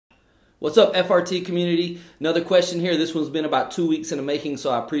What's up, FRT community? Another question here. This one's been about 2 weeks in the making, so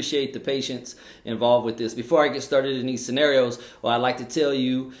I appreciate the patience involved with this. Before I get started in these scenarios, what I'd like to tell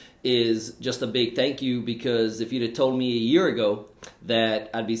you is just a big thank you, because if you'd have told me a year ago that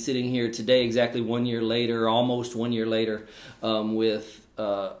I'd be sitting here today exactly 1 year later, almost 1 year later, with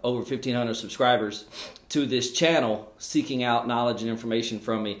over 1,500 subscribers to this channel seeking out knowledge and information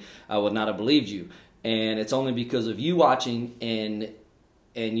from me, I would not have believed you. And it's only because of you watching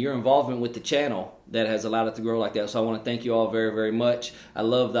and your involvement with the channel that has allowed it to grow like that. So I want to thank you all very, very much. I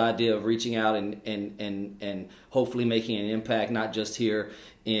love the idea of reaching out and hopefully making an impact, not just here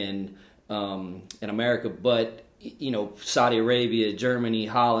in America, but Saudi Arabia, Germany,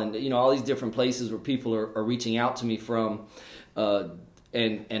 Holland, all these different places where people are reaching out to me from,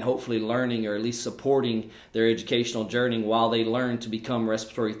 and hopefully learning, or at least supporting their educational journey while they learn to become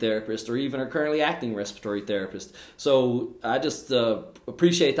respiratory therapists, or even are currently acting respiratory therapists. So I just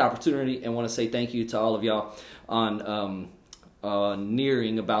appreciate the opportunity and want to say thank you to all of y'all on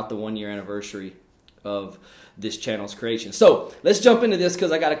nearing about the 1 year anniversary of this channel's creation. So let's jump into this,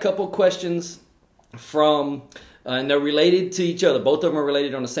 because I got a couple questions from and they're related to each other. Both of them are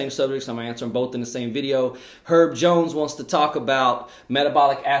related on the same subject, so I'm going to answer them both in the same video. Herb Jones wants to talk about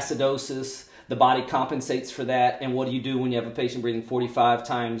metabolic acidosis. The body compensates for that, and what do you do when you have a patient breathing 45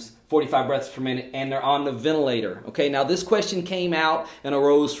 breaths per minute and they're on the ventilator? Okay, now this question came out and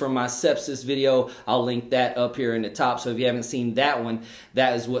arose from my sepsis video. I'll link that up here in the top, so if you haven't seen that one,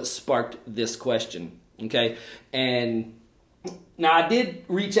 that is what sparked this question. Okay, and now I did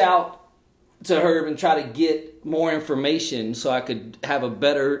reach out to Herb and try to get more information so I could have a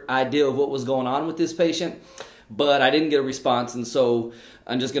better idea of what was going on with this patient, but I didn't get a response, and so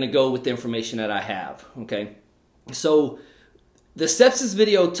I'm just going to go with the information that I have. Okay, so the sepsis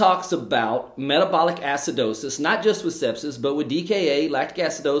video talks about metabolic acidosis, not just with sepsis, but with DKA, lactic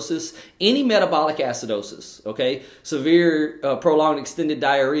acidosis, any metabolic acidosis. Okay, severe, prolonged, extended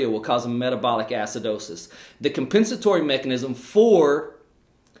diarrhea will cause a metabolic acidosis. The compensatory mechanism for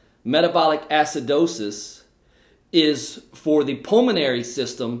metabolic acidosis is for the pulmonary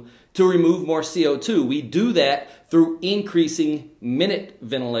system to remove more CO2. We do that through increasing minute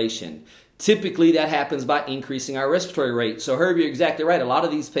ventilation. Typically, that happens by increasing our respiratory rate. So, Herb, you're exactly right. A lot of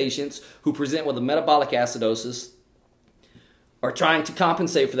these patients who present with a metabolic acidosis are trying to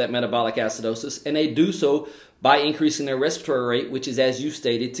compensate for that metabolic acidosis, and they do so by increasing their respiratory rate, which is, as you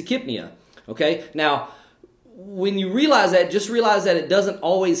stated, tachypnea. Okay? Now, when you realize that, just realize that it doesn't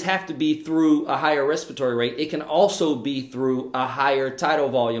always have to be through a higher respiratory rate. It can also be through a higher tidal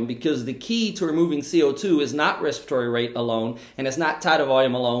volume, because the key to removing CO2 is not respiratory rate alone, and it's not tidal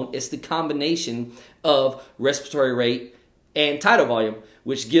volume alone. It's the combination of respiratory rate and tidal volume,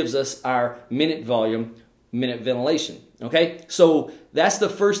 which gives us our minute volume, minute ventilation. Okay, so that's the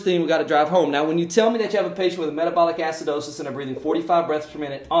first thing we got to drive home. Now, when you tell me that you have a patient with a metabolic acidosis and are breathing 45 breaths per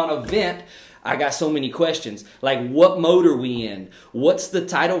minute on a vent, I got so many questions. Like, what mode are we in? What's the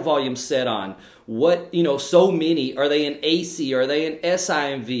tidal volume set on? What, so many. Are they in AC? Are they in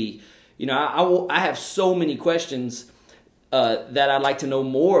SIMV? I have so many questions that I'd like to know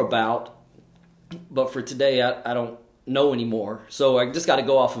more about, but for today, I don't know anymore. So I just got to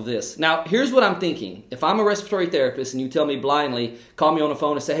go off of this. Now, here's what I'm thinking. If I'm a respiratory therapist and you tell me blindly, call me on the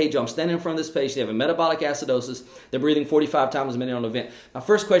phone and say, hey, Joe, I'm standing in front of this patient. They have a metabolic acidosis. They're breathing 45 times a minute on the vent. My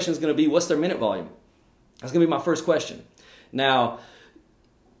first question is going to be, what's their minute volume? That's going to be my first question. Now,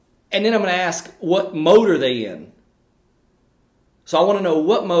 and then I'm going to ask, what mode are they in? So I want to know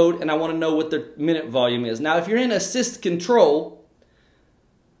what mode, and I want to know what their minute volume is. Now, if you're in assist control,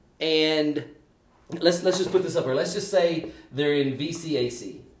 and let's just put this up here. Let's just say they're in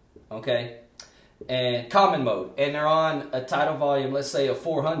VCAC, okay, and common mode, and they're on a tidal volume, let's say, of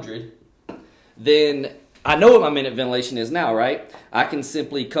 400. Then I know what my minute ventilation is now, right? I can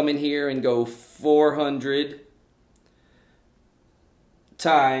simply come in here and go 400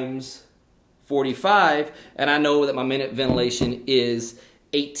 times 45, and I know that my minute ventilation is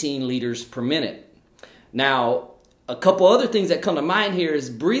 18 liters per minute. Now, a couple other things that come to mind here is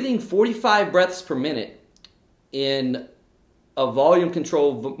breathing 45 breaths per minute in a volume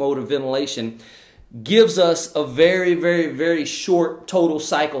control mode of ventilation gives us a very, very, very short total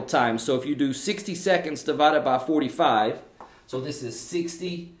cycle time. So if you do 60 seconds divided by 45, so this is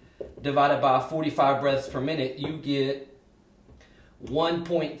 60 divided by 45 breaths per minute, you get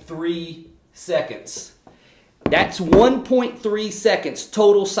 1.3 seconds. That's 1.3 seconds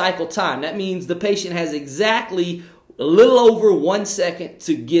total cycle time. That means the patient has exactly a little over 1 second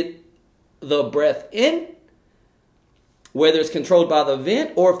to get the breath in, whether it's controlled by the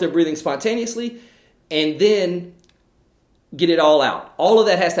vent or if they're breathing spontaneously, and then get it all out. All of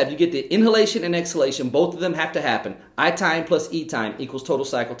that has to happen. You get the inhalation and exhalation. Both of them have to happen. I time plus E time equals total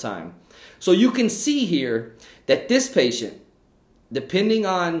cycle time. So you can see here that this patient, depending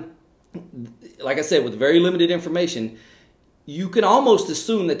on, like I said, with very limited information, you can almost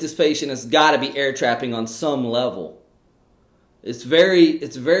assume that this patient has got to be air trapping on some level. It's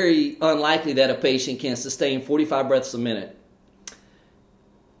very unlikely that a patient can sustain 45 breaths a minute,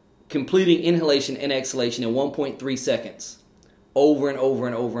 completing inhalation and exhalation in 1.3 seconds over and over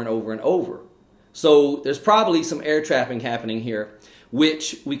and over and over and over. So there's probably some air trapping happening here,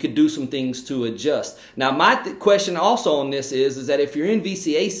 which we could do some things to adjust. Now, my question also on this is that if you're in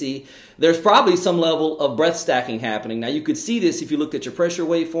VCAC, there's probably some level of breath stacking happening. Now, you could see this if you looked at your pressure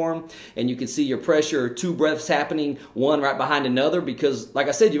waveform, and you could see your pressure, 2 breaths happening, one right behind another, because, like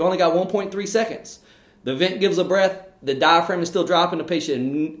I said, you've only got 1.3 seconds. The vent gives a breath, the diaphragm is still dropping, the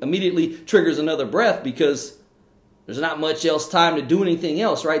patient immediately triggers another breath because there's not much else time to do anything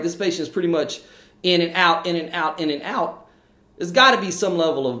else, right? This patient is pretty much in and out, in and out, in and out. There's got to be some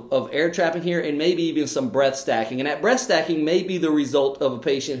level of air trapping here and maybe even some breath stacking. And that breath stacking may be the result of a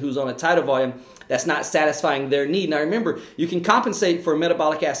patient who's on a tidal volume that's not satisfying their need. Now remember, you can compensate for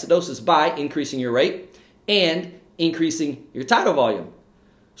metabolic acidosis by increasing your rate and increasing your tidal volume.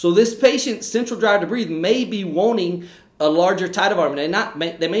 So this patient's central drive to breathe may be wanting a larger tidal volume.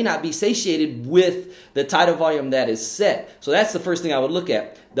 They may not be satiated with the tidal volume that is set. So that's the first thing I would look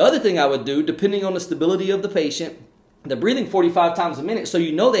at. The other thing I would do, depending on the stability of the patient, they're breathing 45 times a minute, so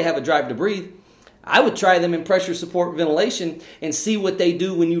you know they have a drive to breathe. I would try them in pressure support ventilation and see what they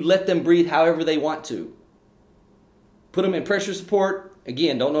do when you let them breathe however they want to. Put them in pressure support.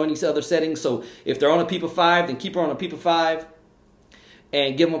 Again, don't know any other settings, so if they're on a PEEP of 5, then keep her on a PEEP of 5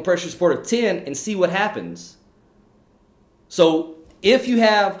 and give them a pressure support of 10 and see what happens. So if you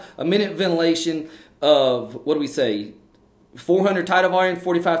have a minute ventilation of, what do we say, 400 tidal volume,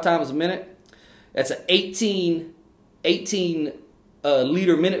 45 times a minute, that's an 18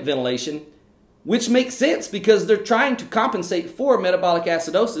 liter minute ventilation, which makes sense because they're trying to compensate for metabolic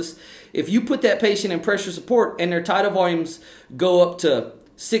acidosis. If you put that patient in pressure support and their tidal volumes go up to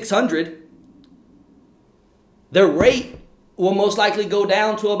 600, their rate will most likely go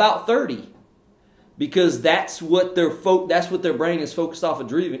down to about 30 because that's what their brain is focused off of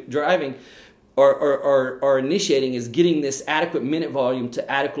driving or initiating, is getting this adequate minute volume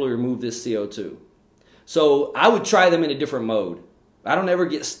to adequately remove this CO2. So I would try them in a different mode. I don't ever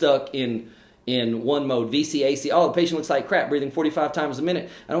get stuck in one mode. VCAC, oh, the patient looks like crap, breathing 45 times a minute.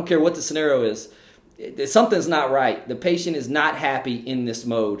 I don't care what the scenario is. Something's not right. The patient is not happy in this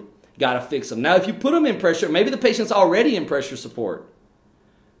mode. Got to fix them. Now, if you put them in pressure, maybe the patient's already in pressure support.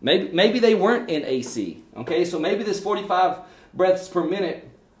 Maybe they weren't in AC. Okay, so maybe this 45 breaths per minute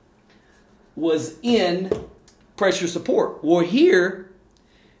was in pressure support. Well, here,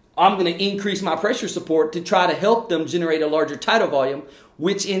 I'm going to increase my pressure support to try to help them generate a larger tidal volume,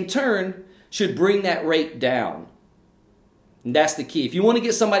 which in turn should bring that rate down. And that's the key. If you want to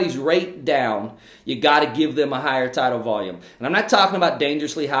get somebody's rate down, you got to give them a higher tidal volume. And I'm not talking about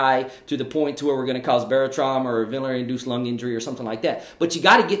dangerously high to the point to where we're going to cause barotrauma or ventilator-induced lung injury or something like that. But you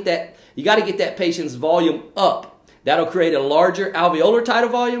got to get that. You got to get that patient's volume up. That'll create a larger alveolar tidal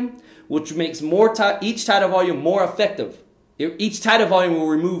volume, which makes each tidal volume more effective. Each tidal volume will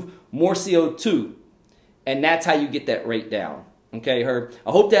remove more CO2, and that's how you get that rate down. Okay, Herb?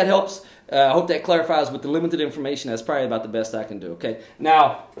 I hope that helps. I hope that clarifies. With the limited information, that's probably about the best I can do. Okay,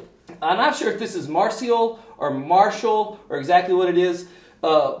 now, I'm not sure if this is Martial or exactly what it is,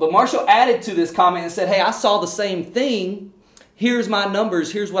 but Marshall added to this comment and said, hey, I saw the same thing. Here's my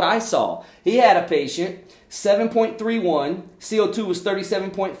numbers. Here's what I saw. He had a patient, 7.31, CO2 was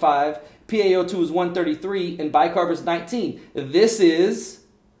 37.5, PaO2 was 133, and bicarb was 19. This is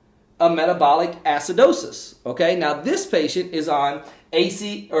a metabolic acidosis. Okay, now this patient is on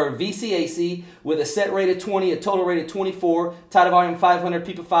AC or VCAC with a set rate of 20, a total rate of 24, tidal volume 500,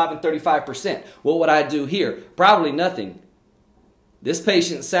 PEEP of 5, and 35%. What would I do here? Probably nothing. This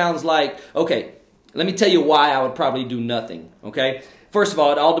patient sounds like, okay, let me tell you why I would probably do nothing. Okay, first of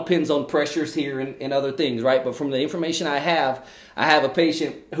all, it all depends on pressures here and other things, right? But from the information I have a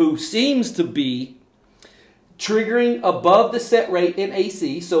patient who seems to be triggering above the set rate in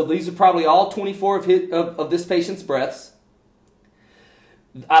AC. So these are probably all 24 of this patient's breaths.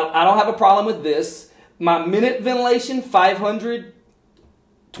 I don't have a problem with this. My minute ventilation, 500,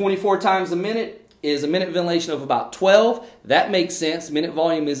 24 times a minute, is a minute ventilation of about 12. That makes sense. Minute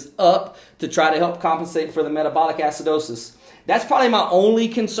volume is up to try to help compensate for the metabolic acidosis. That's probably my only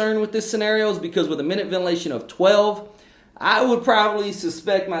concern with this scenario, is because with a minute ventilation of 12, I would probably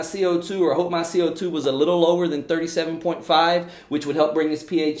suspect my CO2 or hope my CO2 was a little lower than 37.5, which would help bring his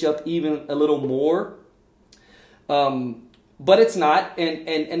pH up even a little more. But it's not,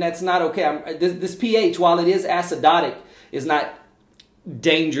 and that's not okay. This pH, while it is acidotic, is not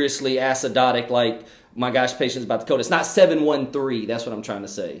dangerously acidotic like my gosh patient's about to code. It's not 713. That's what I'm trying to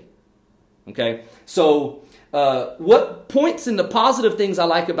say. Okay, so what points in the positive things I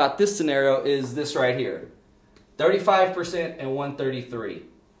like about this scenario is this right here. 35% and 133.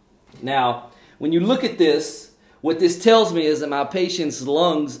 Now, when you look at this, what this tells me is that my patient's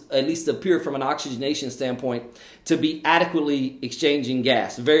lungs at least appear from an oxygenation standpoint to be adequately exchanging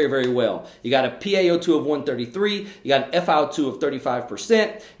gas very, very well. You got a PaO2 of 133, you got an FiO2 of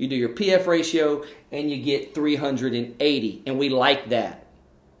 35%, you do your PF ratio, and you get 380, and we like that.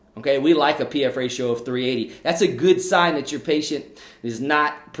 Okay, we like a PF ratio of 380. That's a good sign that your patient is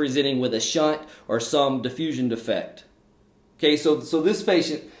not presenting with a shunt or some diffusion defect. Okay, so this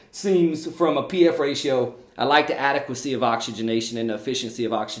patient seems from a PF ratio, I like the adequacy of oxygenation and the efficiency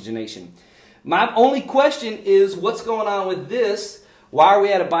of oxygenation. My only question is what's going on with this? Why are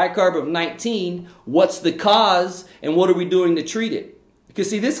we at a bicarb of 19? What's the cause and what are we doing to treat it? Because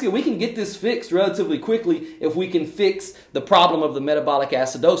see, we can get this fixed relatively quickly if we can fix the problem of the metabolic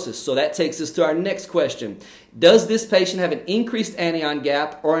acidosis. So that takes us to our next question. Does this patient have an increased anion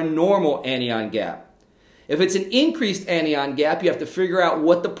gap or a normal anion gap? If it's an increased anion gap, you have to figure out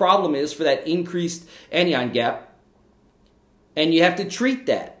what the problem is for that increased anion gap, and you have to treat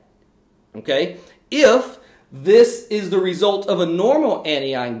that. Okay? If this is the result of a normal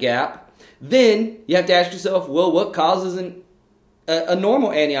anion gap, then you have to ask yourself, well, what causes a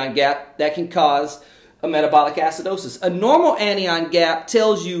normal anion gap that can cause a metabolic acidosis? A normal anion gap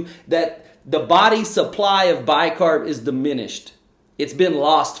tells you that the body's supply of bicarb is diminished. It's been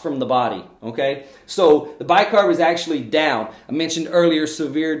lost from the body, okay? So the bicarb is actually down. I mentioned earlier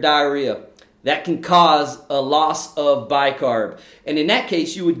severe diarrhea. That can cause a loss of bicarb. And in that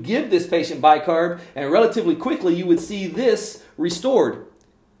case, you would give this patient bicarb, and relatively quickly you would see this restored.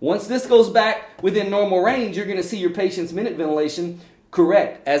 Once this goes back within normal range, you're going to see your patient's minute ventilation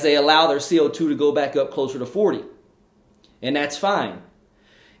correct as they allow their CO2 to go back up closer to 40. And that's fine.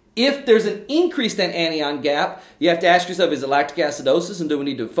 If there's an increased anion gap, you have to ask yourself, is it lactic acidosis, and do we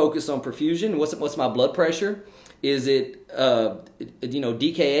need to focus on perfusion? What's my blood pressure? Is it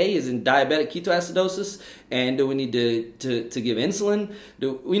DKA? Is it diabetic ketoacidosis? And do we need to give insulin?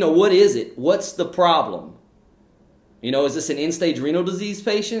 What is it? What's the problem? Is this an end-stage renal disease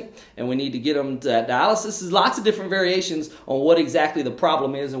patient and we need to get them to dialysis? There's lots of different variations on what exactly the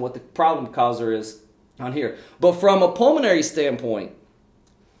problem is and what the problem causer is on here. But from a pulmonary standpoint,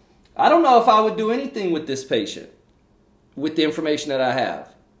 I don't know if I would do anything with this patient with the information that I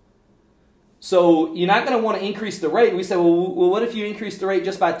have. So you're not going to want to increase the rate. We say, well, what if you increase the rate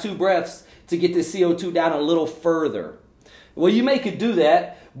just by 2 breaths to get this CO2 down a little further? Well, you could do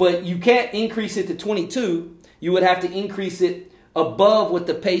that, but you can't increase it to 22. You would have to increase it above what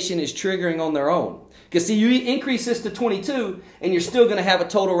the patient is triggering on their own. Because see, you increase this to 22 and you're still going to have a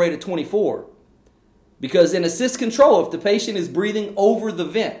total rate of 24. Because in assist control, if the patient is breathing over the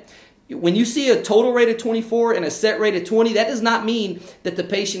vent, when you see a total rate of 24 and a set rate of 20, that does not mean that the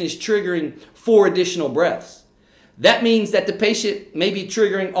patient is triggering 4 additional breaths. That means that the patient may be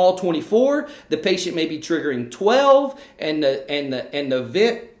triggering all 24, the patient may be triggering 12, and the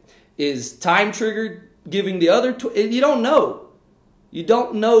vent is time triggered, giving the other. You don't know. You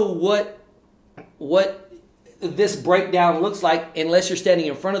don't know what this breakdown looks like unless you're standing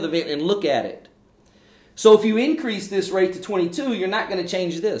in front of the vent and look at it. So if you increase this rate to 22, you're not going to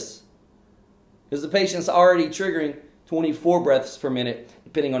change this, because the patient's already triggering 24 breaths per minute,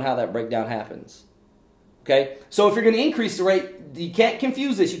 depending on how that breakdown happens. Okay? So if you're going to increase the rate, you can't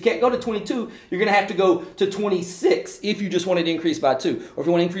confuse this. You can't go to 22. You're going to have to go to 26 if you just wanted to increase by 2. Or if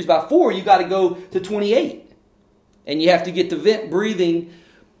you want to increase by 4, you got to go to 28. And you have to get the vent breathing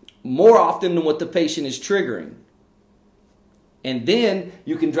more often than what the patient is triggering. And then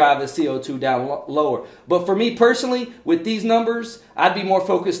you can drive the CO2 down lower. But for me personally, with these numbers, I'd be more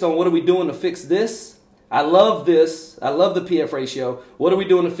focused on what are we doing to fix this. I love this. I love the PF ratio. What are we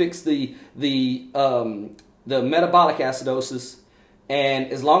doing to fix the metabolic acidosis?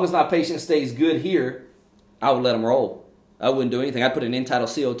 And as long as my patient stays good here, I would let them roll. I wouldn't do anything. I'd put an Untitled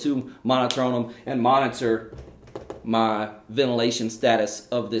CO2 monitor on them and monitor my ventilation status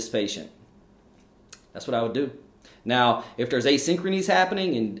of this patient. That's what I would do. Now, if there's asynchronies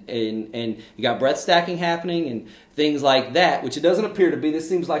happening and you got breath stacking happening and things like that, which it doesn't appear to be, this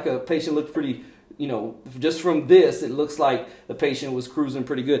seems like a patient looked pretty, just from this, it looks like the patient was cruising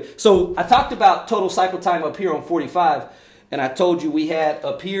pretty good. So I talked about total cycle time up here on 45. And I told you we had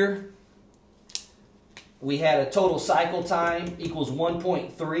up here, we had a total cycle time equals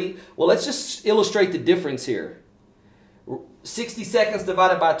 1.3. Well, let's just illustrate the difference here. 60 seconds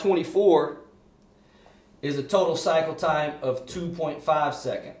divided by 24 is a total cycle time of 2.5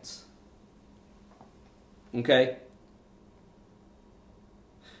 seconds. Okay?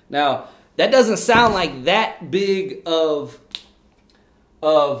 Now, that doesn't sound like that big of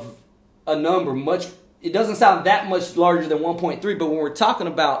a number. It doesn't sound that much larger than 1.3, but when we're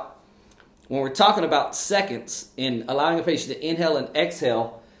talking about seconds and allowing a patient to inhale and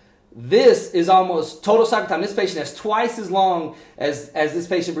exhale, this is almost total cycle time. This patient has twice as long as this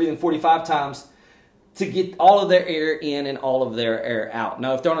patient breathing 45 times to get all of their air in and all of their air out.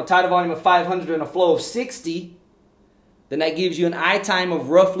 Now, if they're on a tidal volume of 500 and a flow of 60, then that gives you an I time of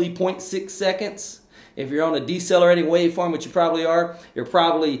roughly 0.6 seconds. If you're on a decelerating waveform, which you probably are, you're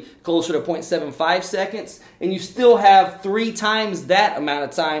probably closer to 0.75 seconds. And you still have 3 times that amount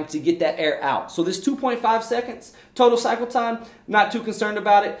of time to get that air out. So this 2.5 seconds total cycle time, not too concerned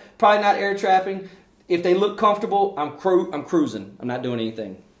about it. Probably not air trapping. If they look comfortable, I'm cruising. I'm not doing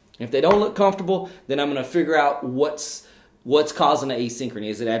anything. If they don't look comfortable, then I'm going to figure out what's causing the asynchrony.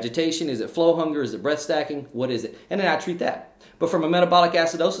 Is it agitation? Is it flow hunger? Is it breath stacking? What is it? And then I treat that. But from a metabolic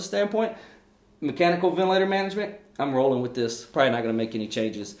acidosis standpoint, mechanical ventilator management, I'm rolling with this. Probably not going to make any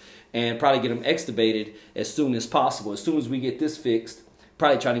changes. And probably get them extubated as soon as possible. As soon as we get this fixed,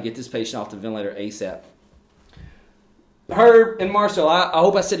 probably trying to get this patient off the ventilator ASAP. Herb and Marcel, I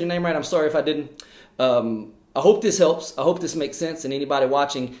hope I said your name right. I'm sorry if I didn't. I hope this helps. I hope this makes sense. And anybody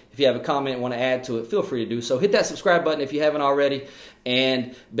watching, if you have a comment and want to add to it, feel free to do so. Hit that subscribe button if you haven't already.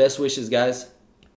 And best wishes, guys.